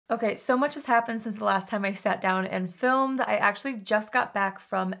Okay, so much has happened since the last time I sat down and filmed. I actually just got back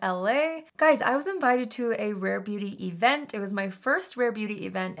from LA. Guys, I was invited to a Rare Beauty event. It was my first Rare Beauty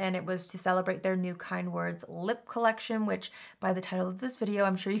event and it was to celebrate their new Kind Words lip collection, which by the title of this video,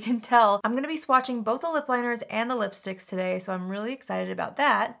 I'm sure you can tell, I'm gonna be swatching both the lip liners and the lipsticks today, so I'm really excited about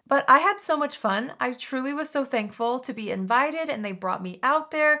that. But I had so much fun. I truly was so thankful to be invited and they brought me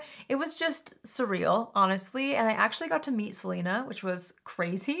out there. It was just surreal, honestly, and I actually got to meet Selena, which was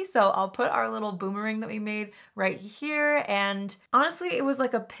crazy. So I'll put our little boomerang that we made right here. And honestly, it was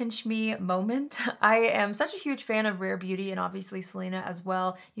like a pinch me moment. I am such a huge fan of Rare Beauty and obviously Selena as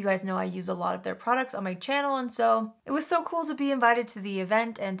well. You guys know I use a lot of their products on my channel. And so it was so cool to be invited to the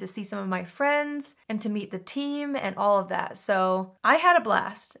event and to see some of my friends and to meet the team and all of that. So I had a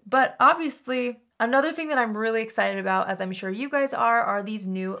blast, but obviously another thing that I'm really excited about, as I'm sure you guys are these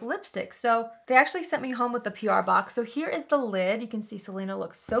new lipsticks. So they actually sent me home with the PR box. So here is the lid. You can see Selena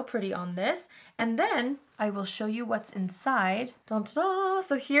looks so pretty on this. And then I will show you what's inside. Dun, dun, dun.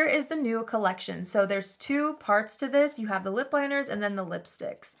 So here is the new collection. So there's two parts to this. You have the lip liners and then the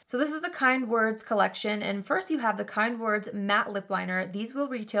lipsticks. So this is the Kind Words collection. And first you have the Kind Words matte lip liner. These will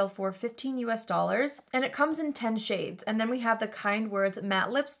retail for $15 US and it comes in 10 shades. And then we have the Kind Words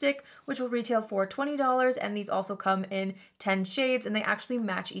matte lipstick, which will retail for $20. And these also come in 10 shades and they actually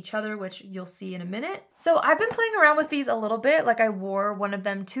match each other, which you'll see in a minute. So I've been playing around with these a little bit. Like I wore one of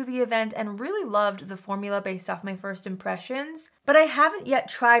them to the event and really loved the formula based off my first impressions, but I haven't yet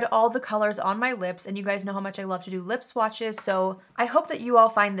tried all the colors on my lips, and you guys know how much I love to do lip swatches, so I hope that you all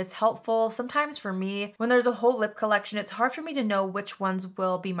find this helpful. Sometimes for me, when there's a whole lip collection, it's hard for me to know which ones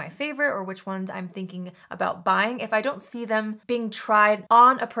will be my favorite or which ones I'm thinking about buying if I don't see them being tried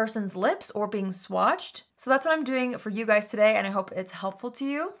on a person's lips or being swatched. So that's what I'm doing for you guys today, and I hope it's helpful to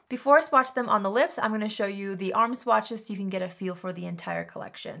you. Before I swatch them on the lips, I'm gonna show you the arm swatches so you can get a feel for the entire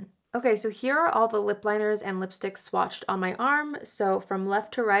collection. Okay, so here are all the lip liners and lipsticks swatched on my arm. So from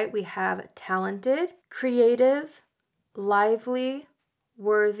left to right, we have Talented, Creative, Lively,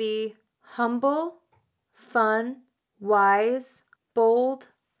 Worthy, Humble, Fun, Wise, Bold,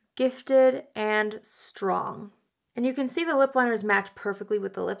 Gifted, and Strong. And you can see the lip liners match perfectly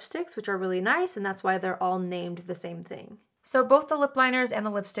with the lipsticks, which are really nice, and that's why they're all named the same thing. So both the lip liners and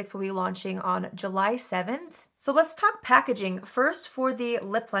the lipsticks will be launching on July 7th. So let's talk packaging. First, for the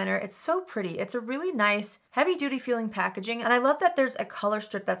lip liner, it's so pretty. It's a really nice, heavy-duty feeling packaging, and I love that there's a color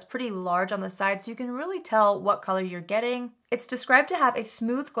strip that's pretty large on the side so you can really tell what color you're getting. It's described to have a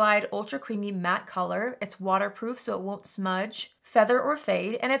smooth glide, ultra creamy matte color. It's waterproof so it won't smudge, feather, or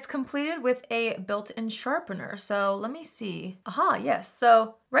fade, and it's completed with a built-in sharpener. So let me see. Aha, yes.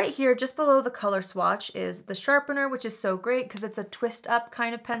 So right here, just below the color swatch is the sharpener, which is so great because it's a twist up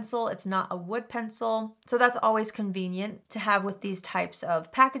kind of pencil. It's not a wood pencil. So that's always convenient to have with these types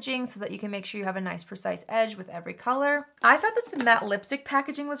of packaging so that you can make sure you have a nice precise edge with every color. I thought that the matte lipstick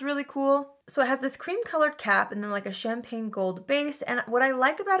packaging was really cool. So it has this cream colored cap and then like a champagne gold base. And what I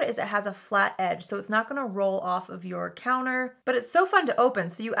like about it is it has a flat edge, so it's not gonna roll off of your counter, but it's so fun to open.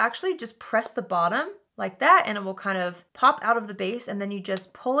 So you actually just press the bottom like that and it will kind of pop out of the base and then you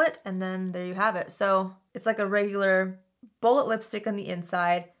just pull it and then there you have it. So it's like a regular bullet lipstick on the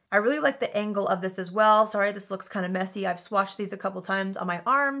inside. I really like the angle of this as well. Sorry, this looks kind of messy. I've swatched these a couple times on my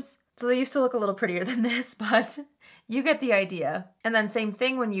arms. So they used to look a little prettier than this, but you get the idea. And then same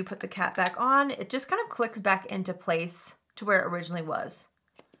thing when you put the cap back on, it just kind of clicks back into place to where it originally was,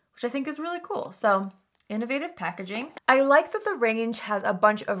 which I think is really cool. So innovative packaging. I like that the range has a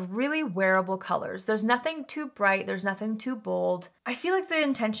bunch of really wearable colors. There's nothing too bright, there's nothing too bold. I feel like the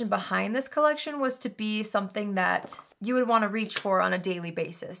intention behind this collection was to be something that you would want to reach for on a daily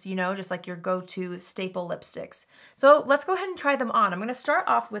basis, you know, just like your go-to staple lipsticks. So let's go ahead and try them on. I'm gonna start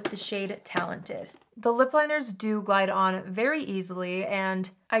off with the shade Talented. The lip liners do glide on very easily, and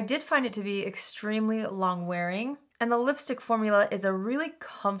I did find it to be extremely long wearing. And the lipstick formula is a really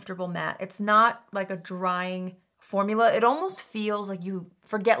comfortable matte. It's not like a drying formula. It almost feels like you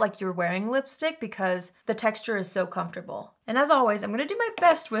forget like you're wearing lipstick because the texture is so comfortable. And as always, I'm gonna do my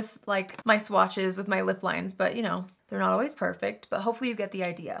best with like my swatches with my lip lines, but you know, they're not always perfect, but hopefully you get the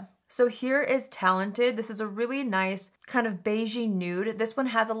idea. So here is Talented. This is a really nice kind of beigey nude. This one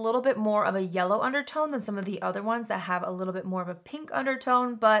has a little bit more of a yellow undertone than some of the other ones that have a little bit more of a pink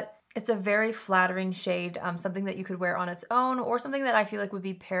undertone, but it's a very flattering shade, something that you could wear on its own or something that I feel like would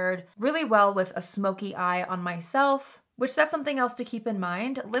be paired really well with a smoky eye on myself. which that's something else to keep in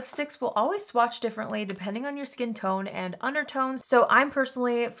mind. Lipsticks will always swatch differently depending on your skin tone and undertones. So I'm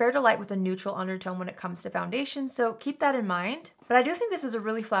personally fair to light with a neutral undertone when it comes to foundation, so keep that in mind. But I do think this is a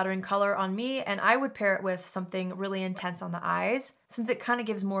really flattering color on me, and I would pair it with something really intense on the eyes since it kind of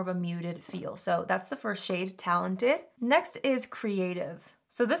gives more of a muted feel. So that's the first shade, Talented. Next is Creative.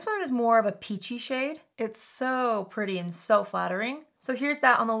 So this one is more of a peachy shade. It's so pretty and so flattering. So here's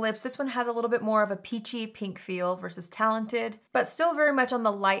that on the lips. This one has a little bit more of a peachy pink feel versus Talented, but still very much on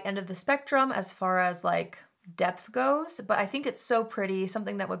the light end of the spectrum as far as like depth goes. But I think it's so pretty,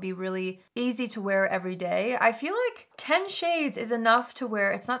 something that would be really easy to wear every day. I feel like 10 shades is enough to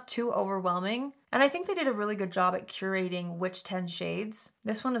wear. It's not too overwhelming. And I think they did a really good job at curating which 10 shades.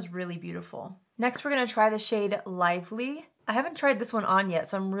 This one is really beautiful. Next, we're gonna try the shade Lively. I haven't tried this one on yet,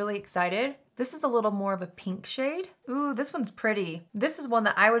 so I'm really excited. This is a little more of a pink shade. Ooh, this one's pretty. This is one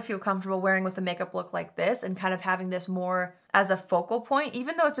that I would feel comfortable wearing with a makeup look like this and kind of having this more as a focal point,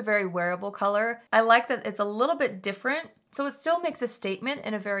 even though it's a very wearable color. I like that it's a little bit different, so it still makes a statement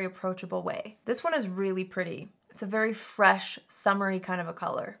in a very approachable way. This one is really pretty. It's a very fresh, summery kind of a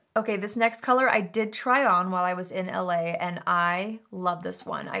color. Okay, this next color I did try on while I was in LA, and I love this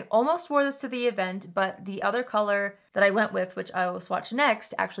one. I almost wore this to the event, but the other color that I went with, which I will swatch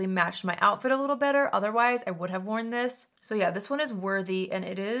next, actually matched my outfit a little better. Otherwise, I would have worn this. So yeah, this one is Worthy, and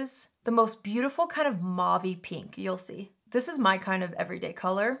it is the most beautiful kind of mauve-y pink. You'll see. This is my kind of everyday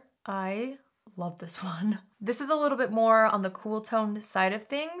color. I love this one. This is a little bit more on the cool toned side of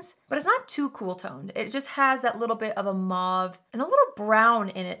things, but it's not too cool toned. It just has that little bit of a mauve and a little brown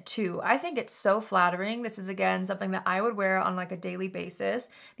in it too. I think it's so flattering. This is again something that I would wear on like a daily basis.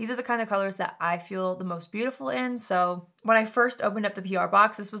 These are the kind of colors that I feel the most beautiful in. So when I first opened up the PR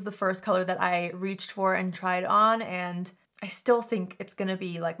box, this was the first color that I reached for and tried on, and I still think it's gonna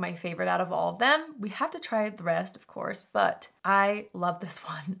be like my favorite out of all of them. We have to try the rest, of course, but I love this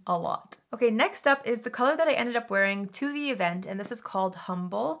one a lot. Okay, next up is the color that I ended up wearing to the event, and this is called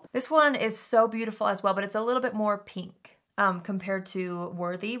Humble. This one is so beautiful as well, but it's a little bit more pink compared to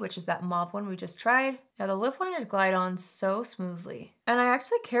Worthy, which is that mauve one we just tried. Yeah, the lip liners glide on so smoothly. And I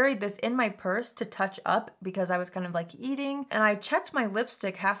actually carried this in my purse to touch up because I was kind of like eating, and I checked my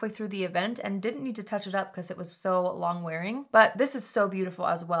lipstick halfway through the event and didn't need to touch it up because it was so long wearing. But this is so beautiful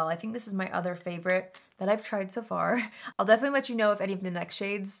as well. I think this is my other favorite that I've tried so far. I'll definitely let you know if any of the next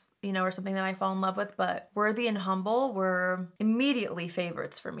shades, you know, are something that I fall in love with, but Worthy and Humble were immediately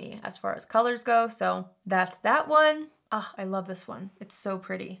favorites for me as far as colors go. So that's that one. Oh, I love this one. It's so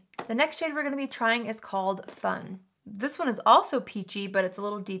pretty. The next shade we're gonna be trying is called Fun. This one is also peachy, but it's a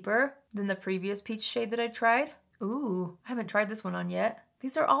little deeper than the previous peach shade that I tried. Ooh, I haven't tried this one on yet.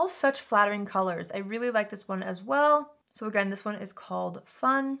 These are all such flattering colors. I really like this one as well. So again, this one is called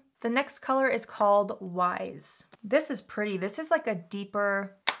Fun. The next color is called Wise. This is pretty. This is like a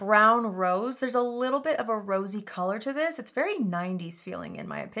deeper brown rose. There's a little bit of a rosy color to this. It's very 90s feeling in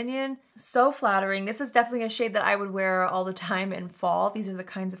my opinion. So flattering. This is definitely a shade that I would wear all the time in fall. These are the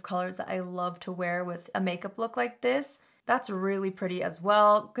kinds of colors that I love to wear with a makeup look like this. That's really pretty as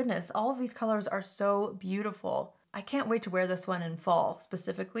well. Goodness, all of these colors are so beautiful. I can't wait to wear this one in fall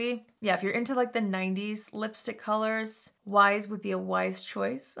specifically. Yeah, if you're into like the 90s lipstick colors, Wise would be a wise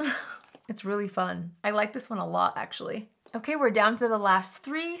choice. It's really fun. I like this one a lot actually. Okay, we're down to the last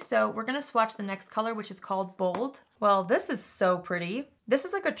three, so we're gonna swatch the next color, which is called Bold. Well, this is so pretty. This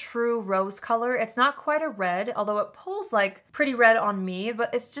is like a true rose color. It's not quite a red, although it pulls like pretty red on me,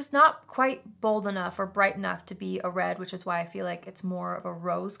 but it's just not quite bold enough or bright enough to be a red, which is why I feel like it's more of a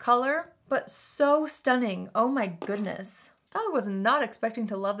rose color. But so stunning, oh my goodness. I was not expecting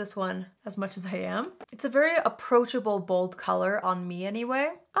to love this one as much as I am. It's a very approachable, bold color on me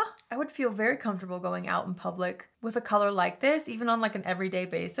anyway. I would feel very comfortable going out in public with a color like this, even on like an everyday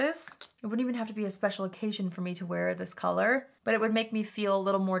basis. It wouldn't even have to be a special occasion for me to wear this color, but it would make me feel a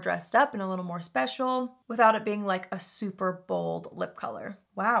little more dressed up and a little more special without it being like a super bold lip color.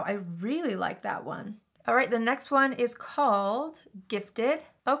 Wow, I really like that one. All right, the next one is called Gifted.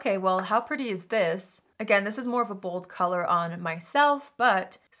 Okay, well, how pretty is this? Again, this is more of a bold color on myself,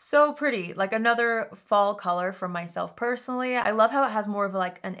 but so pretty. Like another fall color from myself personally. I love how it has more of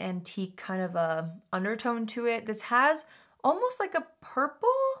like an antique kind of a undertone to it. This has almost like a purple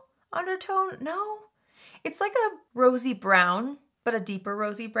undertone. No, it's like a rosy brown, but a deeper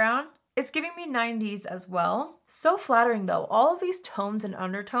rosy brown. It's giving me 90s as well. So flattering though. All of these tones and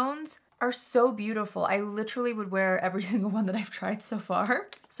undertones are so beautiful. I literally would wear every single one that I've tried so far.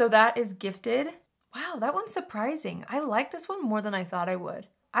 So that is Gifted. Wow, that one's surprising. I like this one more than I thought I would.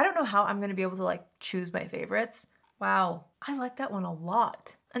 I don't know how I'm gonna be able to like choose my favorites. Wow, I like that one a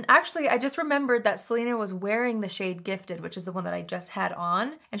lot. And actually, I just remembered that Selena was wearing the shade Gifted, which is the one that I just had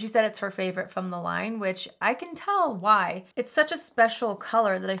on. And she said it's her favorite from the line, which I can tell why. It's such a special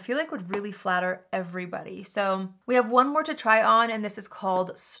color that I feel like would really flatter everybody. So we have one more to try on, and this is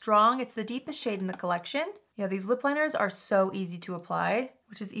called Strong. It's the deepest shade in the collection. Yeah, these lip liners are so easy to apply,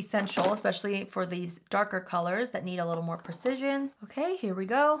 which is essential, especially for these darker colors that need a little more precision. Okay, here we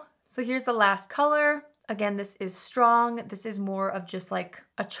go. So here's the last color. Again, this is Strong. This is more of just like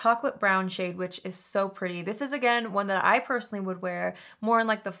a chocolate brown shade, which is so pretty. This is, again, one that I personally would wear more in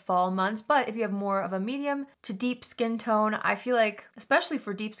like the fall months, but if you have more of a medium to deep skin tone, I feel like, especially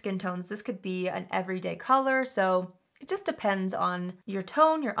for deep skin tones, this could be an everyday color. So it just depends on your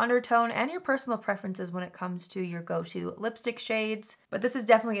tone, your undertone, and your personal preferences when it comes to your go-to lipstick shades. But this is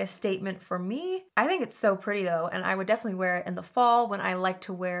definitely a statement for me. I think it's so pretty though, and I would definitely wear it in the fall when I like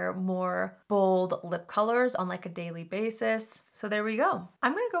to wear more bold lip colors on like a daily basis. So there we go.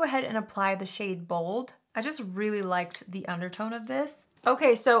 I'm gonna go ahead and apply the shade Bold. I just really liked the undertone of this.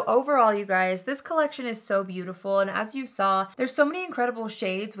 Okay, so overall, you guys, this collection is so beautiful, and as you saw, there's so many incredible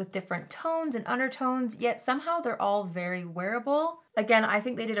shades with different tones and undertones, yet somehow they're all very wearable. Again, I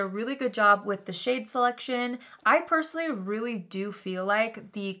think they did a really good job with the shade selection. I personally really do feel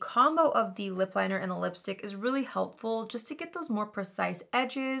like the combo of the lip liner and the lipstick is really helpful just to get those more precise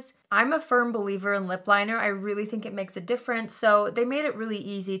edges. I'm a firm believer in lip liner. I really think it makes a difference, so they made it really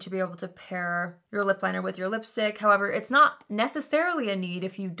easy to be able to pair your lip liner with your lipstick. However, it's not necessarily a need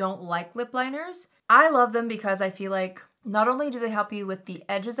if you don't like lip liners. I love them because I feel like not only do they help you with the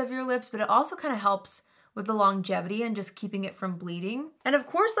edges of your lips, but it also kind of helps with the longevity and just keeping it from bleeding. And of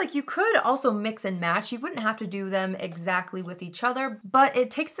course, like, you could also mix and match. You wouldn't have to do them exactly with each other, but it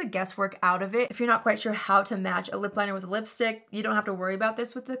takes the guesswork out of it. If you're not quite sure how to match a lip liner with a lipstick, you don't have to worry about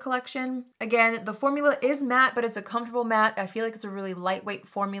this with the collection. Again, the formula is matte, but it's a comfortable matte. I feel like it's a really lightweight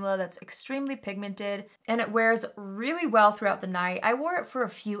formula that's extremely pigmented, and it wears really well throughout the night. I wore it for a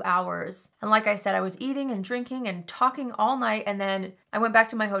few hours. And like I said, I was eating and drinking and talking all night, and then I went back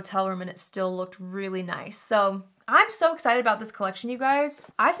to my hotel room and it still looked really nice. So I'm so excited about this collection, you guys.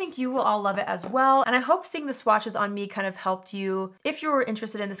 I think you will all love it as well. And I hope seeing the swatches on me kind of helped you, if you were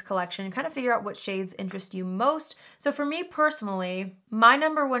interested in this collection, kind of figure out what shades interest you most. So for me personally, my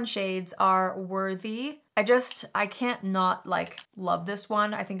 #1 shades are Worthy. I can't not like love this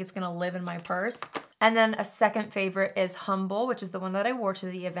one. I think it's gonna live in my purse. And then a second favorite is Humble, which is the one that I wore to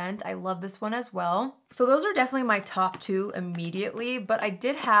the event. I love this one as well. So those are definitely my top 2 immediately, but I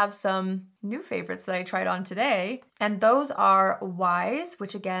did have some new favorites that I tried on today. And those are Wise,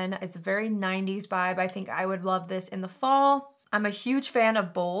 which again is a very 90s vibe. I think I would love this in the fall. I'm a huge fan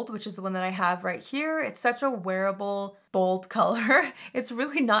of Bold, which is the one that I have right here. It's such a wearable, bold color. It's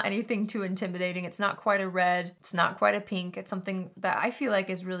really not anything too intimidating. It's not quite a red. It's not quite a pink. It's something that I feel like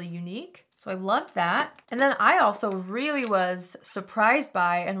is really unique. So I loved that. And then I also really was surprised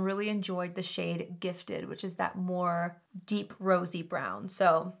by and really enjoyed the shade Gifted, which is that more deep rosy brown.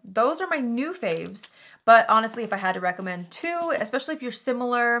 So those are my new faves. But honestly, if I had to recommend 2, especially if you're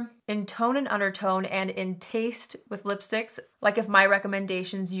similar in tone and undertone and in taste with lipsticks, like if my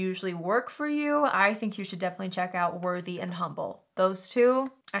recommendations usually work for you, I think you should definitely check out Worthy and Humble. Those 2,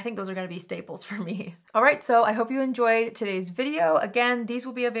 I think those are gonna be staples for me. All right, so I hope you enjoyed today's video. Again, these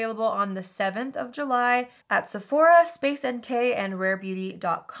will be available on the 7th of July at Sephora, Space NK, and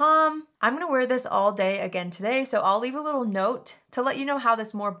rarebeauty.com. I'm gonna wear this all day again today, so I'll leave a little note to let you know how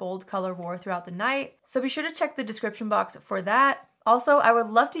this more bold color wore throughout the night. So be sure to check the description box for that. Also, I would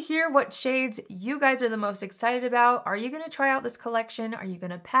love to hear what shades you guys are the most excited about. Are you gonna try out this collection? Are you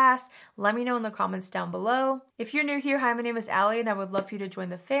gonna pass? Let me know in the comments down below. If you're new here, hi, my name is Allie, and I would love for you to join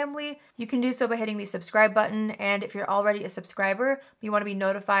the family. You can do so by hitting the subscribe button, and if you're already a subscriber, you wanna be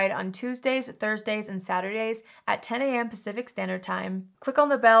notified on Tuesdays, Thursdays, and Saturdays at 10 a.m. Pacific Standard Time. Click on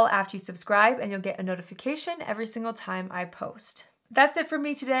the bell after you subscribe, and you'll get a notification every single time I post. That's it for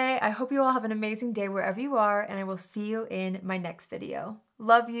me today. I hope you all have an amazing day wherever you are, and I will see you in my next video.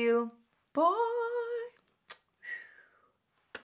 Love you. Bye.